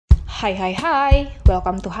Hai,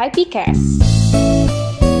 welcome to Haiiiii.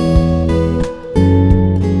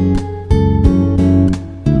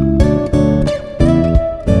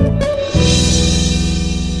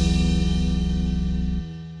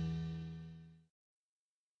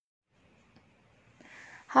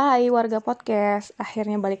 Hai warga podcast,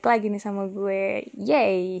 akhirnya balik lagi nih sama gue,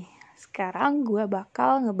 yay! Sekarang gue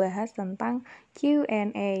bakal ngebahas tentang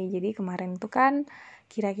Q&A. Jadi kemarin tuh kan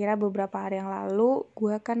kira-kira beberapa hari yang lalu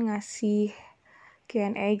gue kan ngasih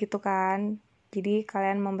Q&A gitu kan. Jadi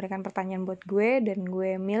kalian memberikan pertanyaan buat gue dan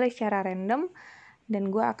gue milih secara random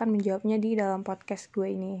dan gue akan menjawabnya di dalam podcast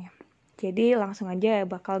gue ini. Jadi langsung aja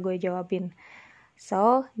bakal gue jawabin.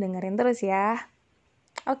 So, dengerin terus ya.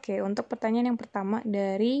 Oke, untuk pertanyaan yang pertama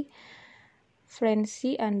dari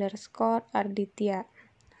Frenzy_Arditya.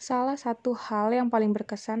 Salah satu hal yang paling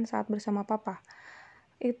berkesan saat bersama papa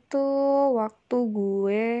itu waktu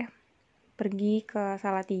gue pergi ke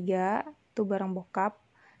Salatiga, itu bareng bokap.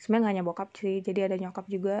 Sebenarnya gak hanya bokap sih, jadi ada nyokap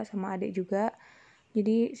juga sama adik juga.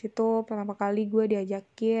 Jadi situ pertama kali gue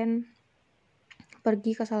diajakin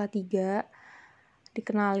pergi ke Salatiga,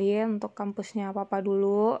 dikenalin untuk kampusnya papa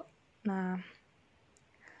dulu. Nah,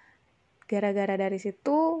 gara-gara dari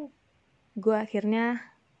situ gue akhirnya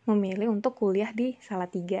memilih untuk kuliah di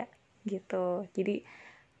Salatiga gitu. Jadi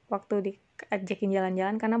waktu diajakin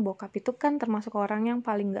jalan-jalan, karena bokap itu kan termasuk orang yang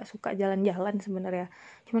paling gak suka jalan-jalan sebenarnya.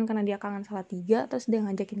 Cuman karena dia kangen Salatiga, terus dia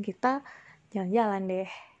ngajakin kita jalan-jalan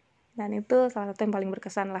deh. Dan itu salah satu yang paling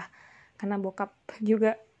berkesan lah, karena bokap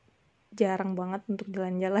juga jarang banget untuk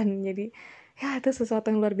jalan-jalan. Jadi ya itu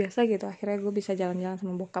sesuatu yang luar biasa gitu, akhirnya gue bisa jalan-jalan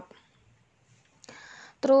sama bokap.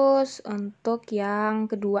 Terus untuk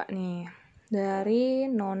yang kedua nih,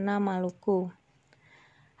 dari Nona Maluku.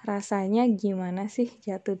 Rasanya gimana sih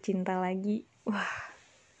jatuh cinta lagi? Wah,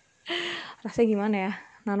 rasanya gimana ya?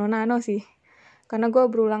 Nano-nano sih. Karena gue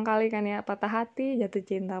berulang kali kan ya, patah hati, jatuh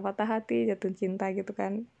cinta gitu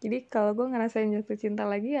kan. Jadi kalau gue ngerasain jatuh cinta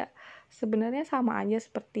lagi ya, sebenarnya sama aja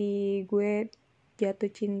seperti gue jatuh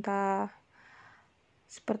cinta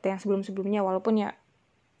seperti yang sebelum-sebelumnya. Walaupun ya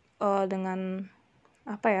dengan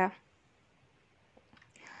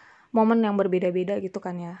momen yang berbeda-beda gitu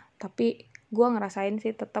kan ya. Tapi gue ngerasain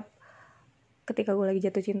sih tetap ketika gue lagi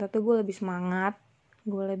jatuh cinta tuh gue lebih semangat,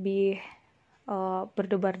 gue lebih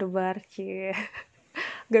berdebar-debar,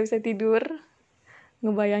 gak bisa tidur,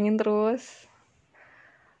 ngebayangin terus.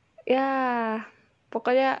 Ya,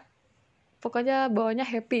 pokoknya bawahnya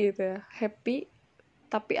happy gitu ya, happy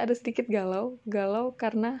tapi ada sedikit galau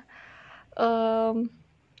karena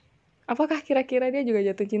apakah kira-kira dia juga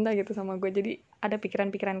jatuh cinta gitu sama gue. Jadi ada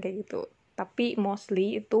pikiran-pikiran kayak gitu. Tapi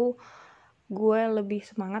mostly itu gue lebih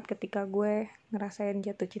semangat ketika gue ngerasain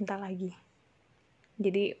jatuh cinta lagi.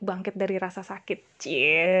 Jadi bangkit dari rasa sakit.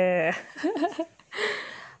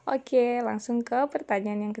 Oke, langsung ke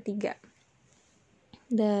pertanyaan yang ketiga.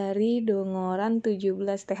 Dari Dongoran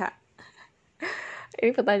 17TH.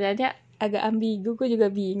 Ini pertanyaannya agak ambigu, gue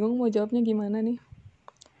juga bingung mau jawabnya gimana nih.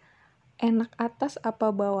 Enak atas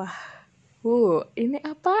apa bawah? Ini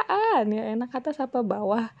apaan ya? Enak atas apa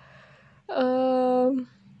bawah?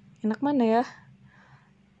 Enak mana ya?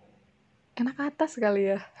 Enak atas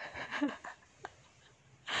kali ya.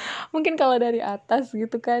 Mungkin kalau dari atas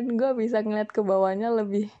gitu kan, gue bisa ngeliat ke bawahnya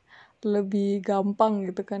lebih gampang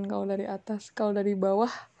gitu kan kalau dari atas. Kalau dari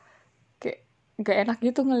bawah kayak gak enak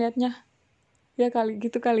gitu ngelihatnya. Ya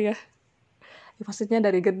kali ya. Maksudnya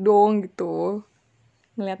dari gedung gitu,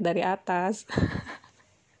 ngeliat dari atas.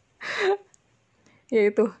 Ya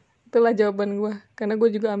itulah jawaban gue, karena gue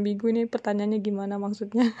juga ambigu nih pertanyaannya gimana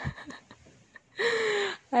maksudnya.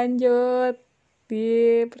 Lanjut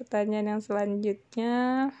di pertanyaan yang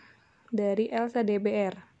selanjutnya dari Elsa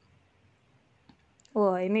DBR.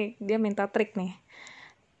 Ini dia minta trik nih.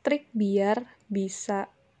 Trik biar bisa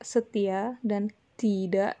setia dan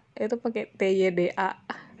tidak, itu pakai TYDA,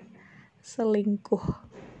 selingkuh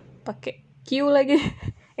pakai Q lagi.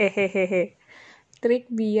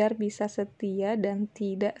 Trik biar bisa setia dan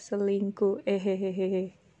tidak selingkuh.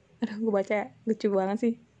 Aduh, gue baca lucu banget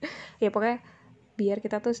sih. Ya pokoknya biar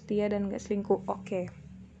kita tuh setia dan gak selingkuh. Oke.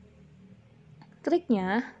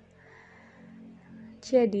 Triknya,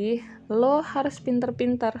 jadi lo harus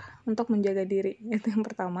pintar-pintar untuk menjaga diri. Itu yang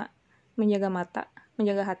pertama. Menjaga mata,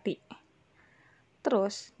 menjaga hati.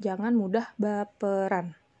 Terus jangan mudah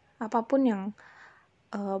baperan. Apapun yang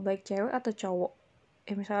baik cewek atau cowok.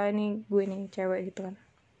 Misalnya nih gue nih cewek gitu kan,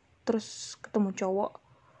 terus ketemu cowok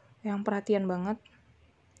yang perhatian banget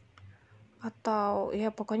atau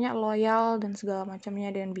ya pokoknya loyal dan segala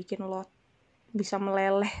macamnya, dan bikin lo bisa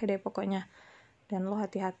meleleh deh pokoknya, dan lo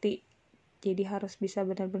hati-hati. Jadi harus bisa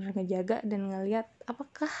benar-benar ngejaga dan ngelihat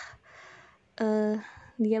apakah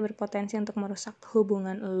dia berpotensi untuk merusak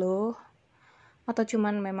hubungan lo, atau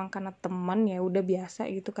cuman memang karena teman ya udah biasa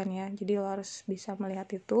gitu kan ya. Jadi lo harus bisa melihat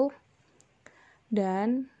itu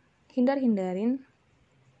dan hindarin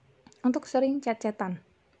untuk sering chat-chatan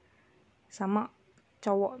sama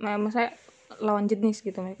cowok. Nah, misalnya lawan jenis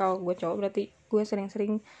gitu. Kalau gue cowok berarti gue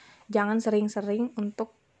jangan sering-sering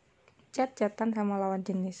untuk chat-chatan sama lawan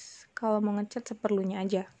jenis. Kalau mau ngechat seperlunya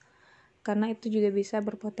aja. Karena itu juga bisa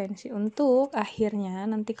berpotensi untuk akhirnya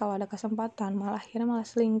nanti kalau ada kesempatan malah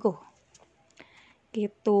selingkuh.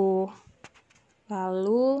 Gitu.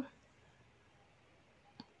 Lalu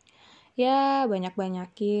ya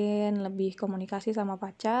banyakin lebih komunikasi sama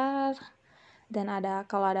pacar, dan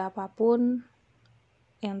kalau ada apapun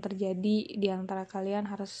yang terjadi di antara kalian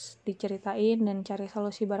harus diceritain dan cari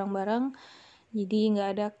solusi bareng-bareng. Jadi nggak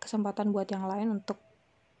ada kesempatan buat yang lain untuk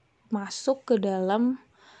masuk ke dalam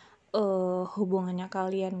hubungannya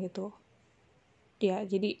kalian gitu ya.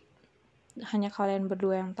 Jadi hanya kalian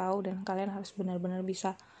berdua yang tahu, dan kalian harus benar-benar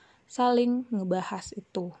bisa saling ngebahas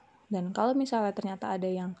itu. Dan kalau misalnya ternyata ada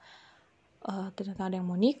yang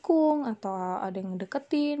mau nikung atau ada yang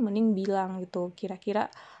deketin, mending bilang gitu kira-kira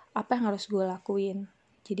apa yang harus gue lakuin.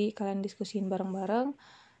 Jadi kalian diskusiin bareng-bareng,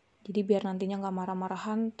 jadi biar nantinya gak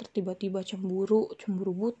marah-marahan terus tiba-tiba cemburu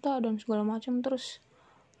buta dan segala macam, terus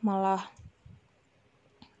malah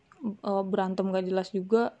berantem gak jelas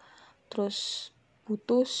juga, terus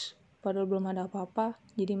putus padahal belum ada apa-apa.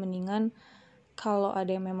 Jadi mendingan kalau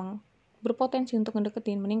ada yang memang berpotensi untuk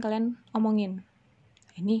ngedeketin, mending kalian omongin,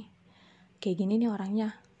 ini kayak gini nih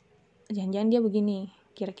orangnya, jangan-jangan dia begini,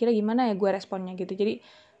 kira-kira gimana ya gue responnya gitu. Jadi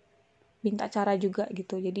minta cara juga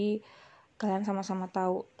gitu, jadi kalian sama-sama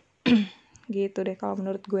tahu. Gitu deh kalau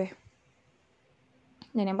menurut gue.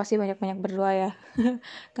 Dan yang pasti banyak-banyak berdoa ya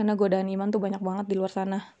karena godaan iman tuh banyak banget di luar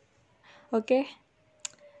sana. Oke,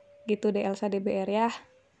 gitu deh Elsa DBR ya.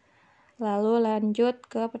 Lalu lanjut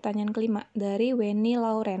ke pertanyaan kelima dari Weni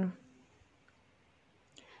Lauren.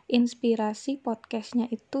 Inspirasi podcastnya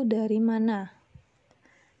itu dari mana?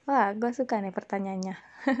 Wah, gue suka nih pertanyaannya.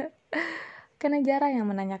 Karena jarang yang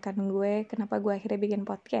menanyakan gue kenapa gue akhirnya bikin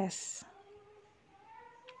podcast.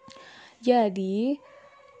 Jadi,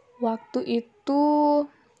 waktu itu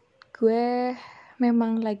gue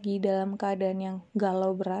memang lagi dalam keadaan yang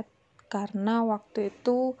galau berat. Karena waktu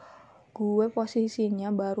itu gue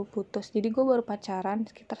posisinya baru putus. Jadi gue baru pacaran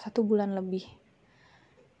sekitar 1 bulan lebih.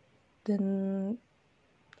 Dan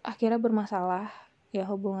akhirnya bermasalah. Ya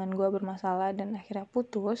hubungan gue bermasalah dan akhirnya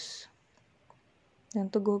putus.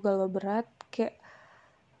 Dan tuh gue galau berat. Kayak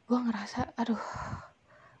gue ngerasa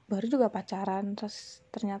baru juga pacaran. Terus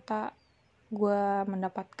ternyata gue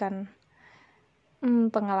mendapatkan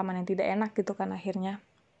pengalaman yang tidak enak gitu kan akhirnya.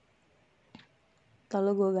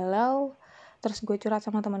 Lalu gue galau. Terus gue curhat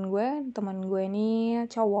sama teman gue ini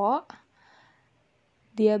cowok.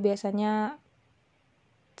 Dia biasanya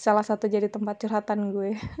salah satu jadi tempat curhatan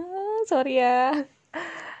gue. Sorry ya.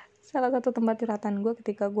 Salah satu tempat curhatan gue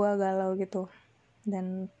ketika gue galau gitu.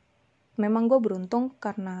 Dan memang gue beruntung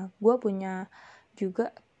karena gue punya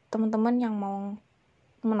juga teman-teman yang mau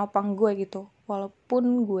menopang gue gitu.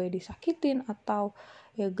 Walaupun gue disakitin atau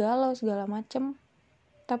ya galau segala macem,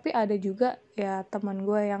 tapi ada juga ya teman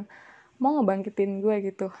gue yang mau ngebangkitin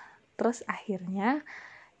gue gitu. Terus akhirnya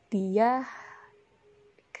dia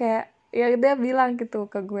kayak ya dia bilang gitu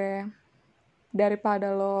ke gue,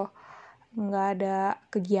 daripada lo nggak ada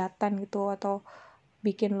kegiatan gitu atau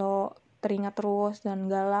bikin lo teringat terus dan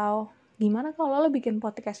galau, gimana kalau lo bikin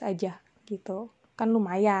podcast aja gitu, kan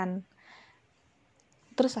lumayan.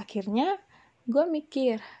 Terus akhirnya gue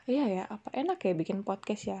mikir, iya ya, apa enak ya bikin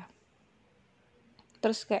podcast ya.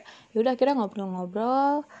 Terus kayak yaudah akhirnya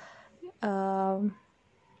ngobrol-ngobrol.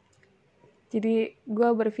 Jadi gue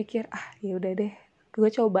berpikir yaudah deh, gue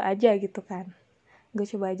coba aja gitu kan. Gue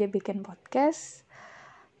coba aja bikin podcast.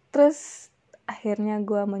 Terus akhirnya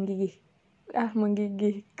gue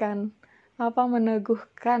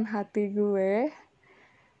meneguhkan hati gue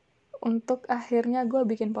untuk akhirnya gue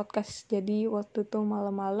bikin podcast. Jadi waktu itu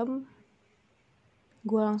malam-malam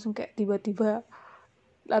gue langsung kayak tiba-tiba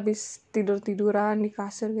habis tiduran di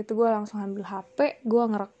kasur gitu, gue langsung ambil HP, gue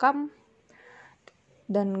ngerekam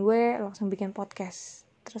dan gue langsung bikin podcast.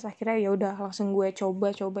 Terus akhirnya ya udah langsung gue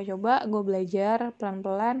coba, gue belajar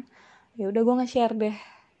pelan-pelan. Ya udah gue nge-share deh.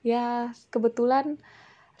 Ya kebetulan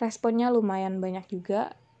responnya lumayan banyak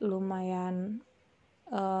juga, lumayan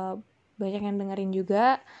banyak yang dengerin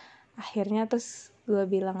juga. Akhirnya terus gue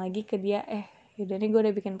bilang lagi ke dia, yaudah nih gue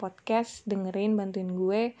udah bikin podcast, dengerin, bantuin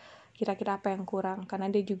gue kira-kira apa yang kurang, karena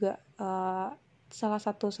dia juga salah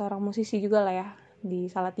satu seorang musisi juga lah ya di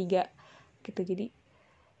Salatiga gitu. Jadi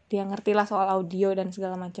dia ngerti lah soal audio dan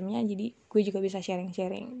segala macamnya, jadi gue juga bisa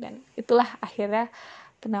sharing-sharing. Dan itulah akhirnya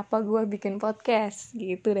kenapa gue bikin podcast,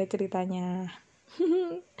 gitu deh ceritanya.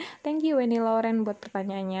 Thank you Wendy Lauren buat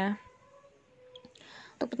pertanyaannya.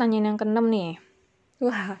 Untuk pertanyaan yang ke-6 nih,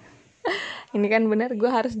 wah ini kan benar,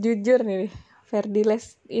 gue harus jujur nih.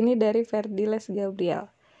 Verdiles, ini dari Verdiles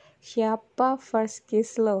Gabriel. Siapa first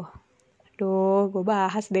kiss lo? Aduh, gue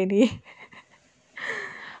bahas deh nih.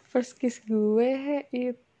 First kiss gue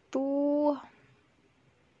itu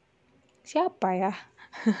siapa ya?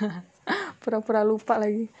 Pura-pura lupa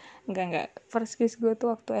lagi. Enggak. First kiss gue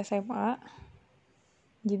tuh waktu SMA.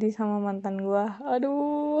 Jadi sama mantan gue.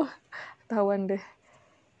 Aduh, ketahuan deh.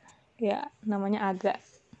 Ya, namanya Aga.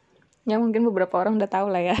 Ya mungkin beberapa orang udah tahu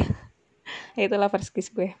lah ya. Itulah first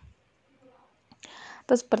kiss gue.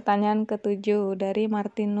 Terus pertanyaan ke-7 dari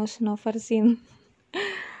Martinus Noversin.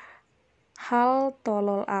 Hal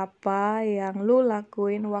tolol apa yang lu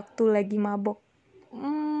lakuin waktu lagi mabok?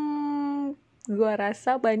 Gua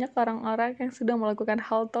rasa banyak orang-orang yang sudah melakukan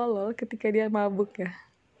hal tolol ketika dia mabuk ya.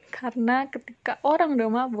 Karena ketika orang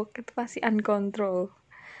udah mabuk itu pasti uncontrol.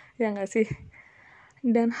 Ya gak sih?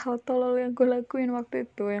 Dan hal tolol yang gue lakuin waktu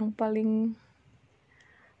itu yang paling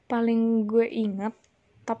gue ingat,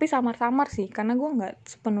 tapi samar-samar sih, karena gue gak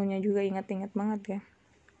sepenuhnya juga ingat-ingat banget ya.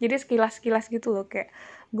 Jadi sekilas-sekilas gitu loh, kayak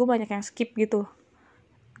gue banyak yang skip gitu.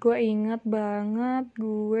 Gue ingat banget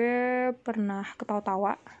gue pernah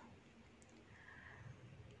ketawa-tawa,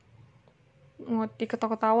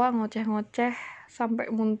 ngoceh-ngoceh sampai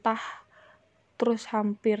muntah, terus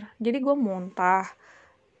hampir. Jadi gue muntah,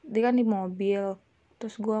 dia kan di mobil,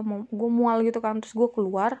 terus gue mual gitu kan, terus gue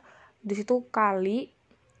keluar, di situ kali,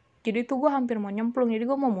 jadi tuh gue hampir mau nyemplung. Jadi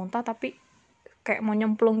gue mau muntah tapi kayak mau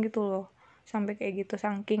nyemplung gitu loh, sampai kayak gitu,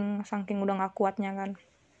 saking udah gak kuatnya kan,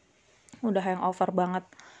 udah hangover banget.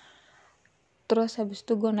 Terus habis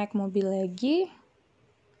itu gue naik mobil lagi,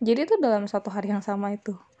 jadi itu dalam satu hari yang sama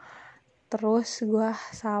itu. Terus gue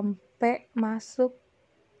sampai masuk,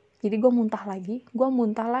 jadi gue muntah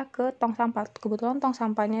lah ke tong sampah. Kebetulan tong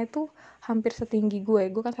sampahnya itu hampir setinggi gue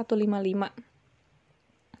kan 155,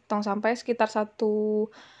 tong sampahnya sekitar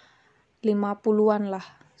 150-an lah,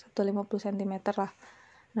 150 cm lah.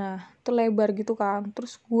 Nah itu lebar gitu kan,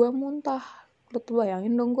 terus gue muntah. Lu tuh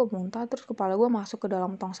bayangin dong, gue muntah terus kepala gue masuk ke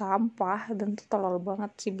dalam tong sampah, dan itu tolol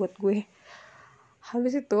banget sih buat gue.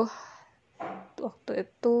 Habis itu waktu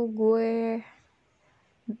itu gue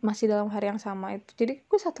masih dalam hari yang sama itu, jadi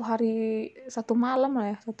gue satu malam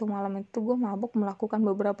itu gue mabuk melakukan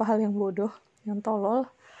beberapa hal yang bodoh, yang tolol.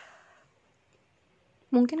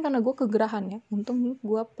 Mungkin karena gue kegerahan ya, untung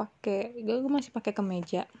gue masih pakai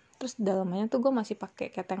kemeja, terus dalamnya tuh gue masih pakai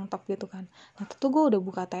kayak tank top gitu kan. Nah itu gue udah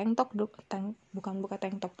buka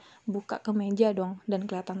buka kemeja dong, dan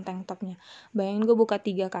kelihatan tank topnya. Bayangin gue buka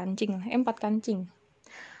 4 kancing,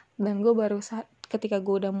 dan gue ketika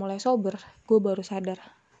gue udah mulai sober, gue baru sadar,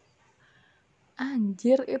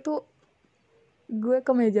 anjir itu gue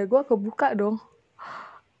kemeja gue kebuka dong,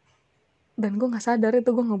 dan gue nggak sadar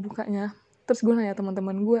itu gue ngebukanya. Terus gue nanya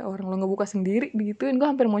teman-teman gue, orang lo ngebuka sendiri digituin. Gue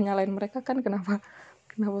hampir mau nyalain mereka kan, kenapa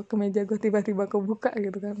kemeja gue tiba-tiba kebuka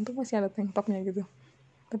gitu kan, itu masih ada tank topnya gitu.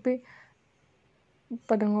 Tapi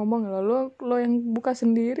pada ngomong, lo yang buka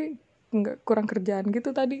sendiri, nggak kurang kerjaan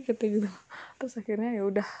gitu tadi, kata gitu. Terus akhirnya ya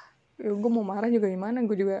udah, gue mau marah juga gimana,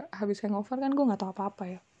 gue juga habis hangover kan, gue nggak tahu apa-apa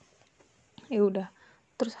ya. Ya udah.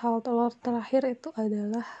 Terus hal tolol terakhir itu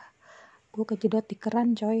adalah gue kejedot di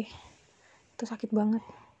keran, coy. Itu sakit banget.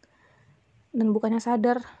 Dan bukannya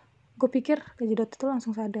sadar, gue pikir kejedot itu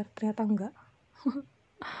langsung sadar, ternyata enggak.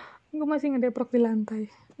 Gue masih ngedeprok di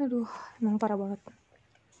lantai. Aduh, emang parah banget.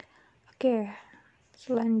 Oke,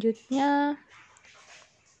 selanjutnya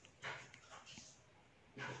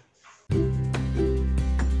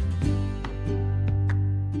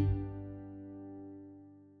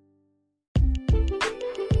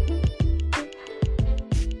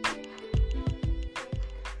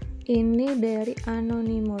ini dari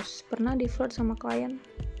Anonymous. Pernah di flirt sama klien?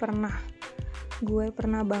 Pernah. Gue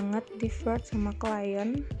pernah banget di flirt sama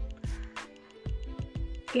klien.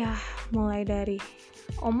 Ya, mulai dari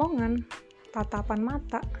omongan, tatapan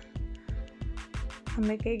mata,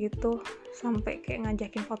 sampai kayak gitu, sampai kayak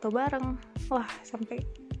ngajakin foto bareng. Wah, sampai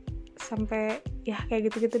ya kayak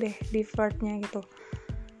gitu-gitu deh di flirtnya gitu.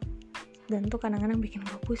 Dan tuh kadang-kadang bikin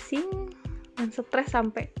gue pusing dan stres,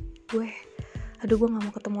 sampai gue nggak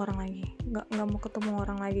mau ketemu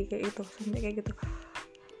orang lagi kayak gitu, sampai kayak gitu.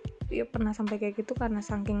 Ya pernah sampai kayak gitu karena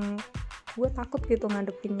saking gue takut gitu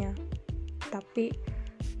ngadepinnya. Tapi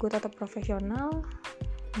gue tetap profesional,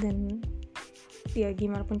 dan ya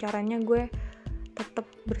gimana pun caranya gue tetap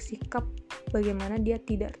bersikap bagaimana dia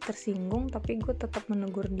tidak tersinggung, tapi gue tetap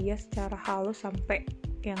menegur dia secara halus sampai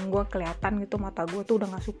yang gue kelihatan gitu mata gue tuh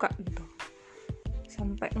udah nggak suka gitu,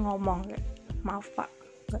 sampai ngomong kayak, maaf pak,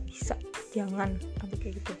 nggak bisa, jangan, sampai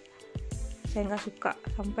kayak gitu, saya nggak suka,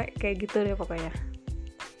 sampai kayak gitu deh pokoknya.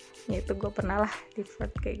 Ya itu gue pernah lah di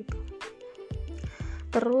flirt kayak gitu.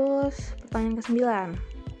 Terus pertanyaan ke-9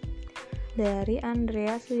 dari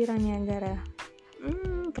Andreas Wiraniagara.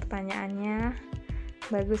 Pertanyaannya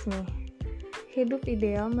bagus nih. Hidup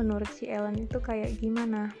ideal menurut si Ellen itu kayak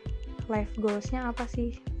gimana? Life goals-nya apa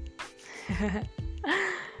sih?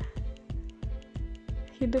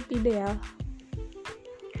 Hidup ideal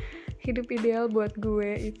buat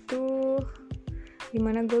gue itu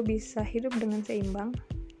dimana gue bisa hidup dengan seimbang.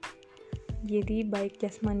 Jadi baik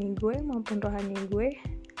jasmani gue maupun rohani gue,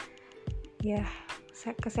 ya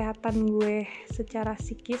kesehatan gue secara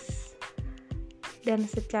psikis dan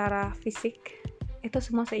secara fisik itu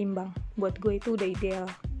semua seimbang. Buat gue itu udah ideal.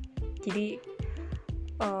 Jadi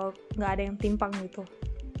nggak ada yang timpang gitu.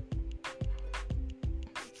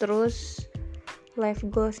 Terus life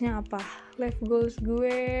goals-nya apa? Life goals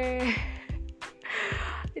gue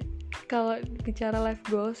kalau bicara life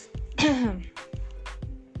goals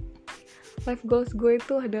life goals gue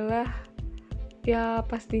itu adalah ya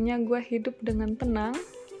pastinya gue hidup dengan tenang,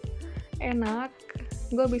 enak,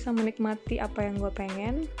 gue bisa menikmati apa yang gue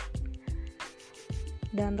pengen,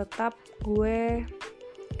 dan tetap gue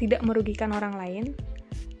tidak merugikan orang lain,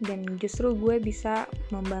 dan justru gue bisa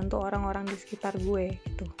membantu orang-orang di sekitar gue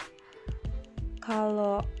gitu.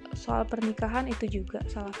 Kalau soal pernikahan itu juga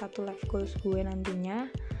salah satu life goals gue nantinya,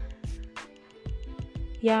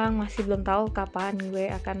 yang masih belum tahu kapan gue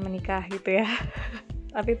akan menikah gitu ya.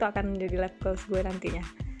 Tapi itu akan menjadi life goals gue nantinya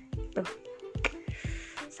gitu.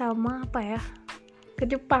 Sama apa ya, ke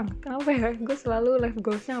Jepang. Kenapa ya gue selalu life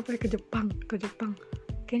goalsnya apa ya, ke Jepang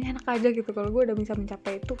kayaknya enak aja gitu. Kalau gue udah bisa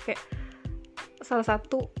mencapai itu, kayak salah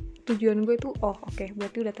satu tujuan gue itu oke,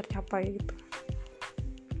 berarti udah tercapai gitu.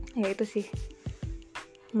 Ya itu sih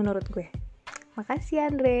menurut gue.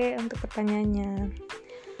 Makasih Andre untuk pertanyaannya.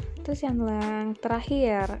 Terus yang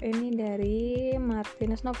terakhir ini dari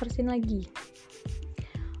Martinez Noversin lagi.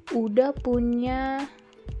 Udah punya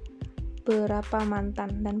berapa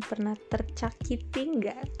mantan dan pernah tercakiti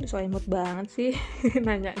nggak? Soal imut banget sih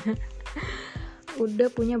nanyanya.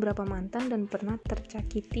 Udah punya berapa mantan dan pernah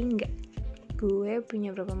tercakiti nggak? Gue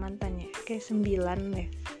punya berapa mantan ya? Kayak 9 deh.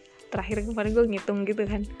 Terakhir kemarin gue ngitung gitu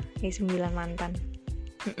kan, kayak 9 mantan.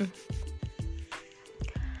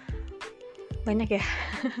 Banyak ya.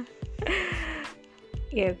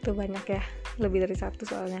 Ya itu banyak ya, lebih dari 1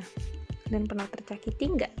 soalnya. Dan pernah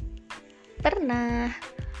tercakiti nggak? Pernah.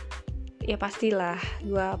 Ya pastilah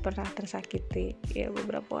gue pernah tersakiti. Ya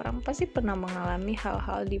beberapa orang pasti pernah mengalami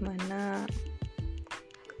hal-hal dimana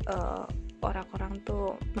orang-orang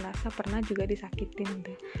tuh merasa pernah juga disakitin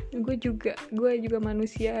deh. Gue juga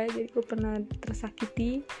manusia, jadi gue pernah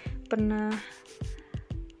tersakiti, pernah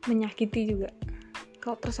menyakiti juga.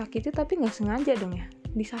 Kalau tersakiti tapi nggak sengaja dong ya,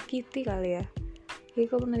 disakiti kali ya. Jadi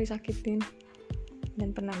gue pernah disakitin dan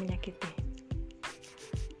pernah menyakiti.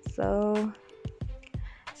 So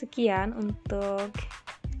sekian untuk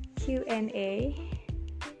Q&A,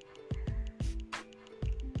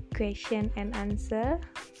 question and answer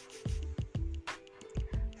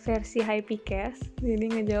versi Haiiiii.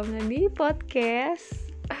 Jadi ngejawabnya di podcast.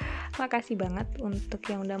 Makasih banget untuk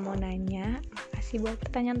yang udah mau nanya. Makasih buat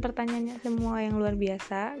pertanyaan-pertanyaannya semua yang luar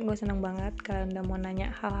biasa. Gue seneng banget kalian udah mau nanya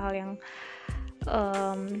hal-hal yang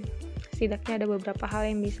setidaknya ada beberapa hal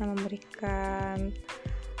yang bisa memberikan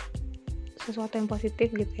sesuatu yang positif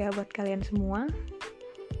gitu ya buat kalian semua.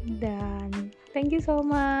 Dan thank you so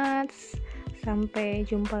much. Sampai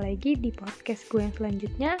jumpa lagi di podcast gue yang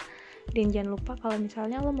selanjutnya. Dan jangan lupa kalau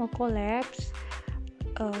misalnya lo mau collabs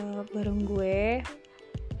bareng gue,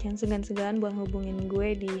 jangan segan-segan buat hubungin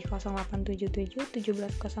gue di 0877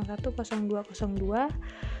 1701 0202.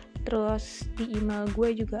 Terus di email gue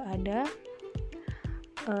juga ada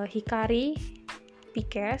Haiiiii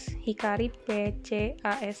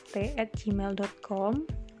pcast@gmail.com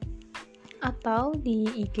atau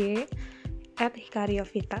di IG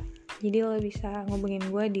 @haiiiiovita. Jadi lo bisa ngubungin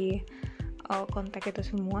gue di kontak itu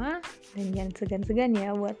semua, dan jangan segan-segan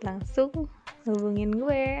ya buat langsung hubungin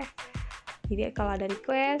gue. Jadi kalau ada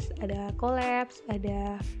request, ada collabs,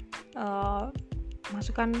 ada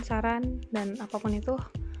masukan, saran, dan apapun itu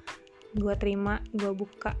gue terima, gue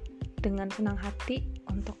buka dengan senang hati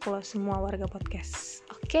untuk lo semua warga podcast.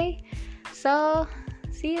 Okay? So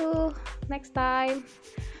see you next time.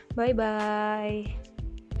 Bye bye.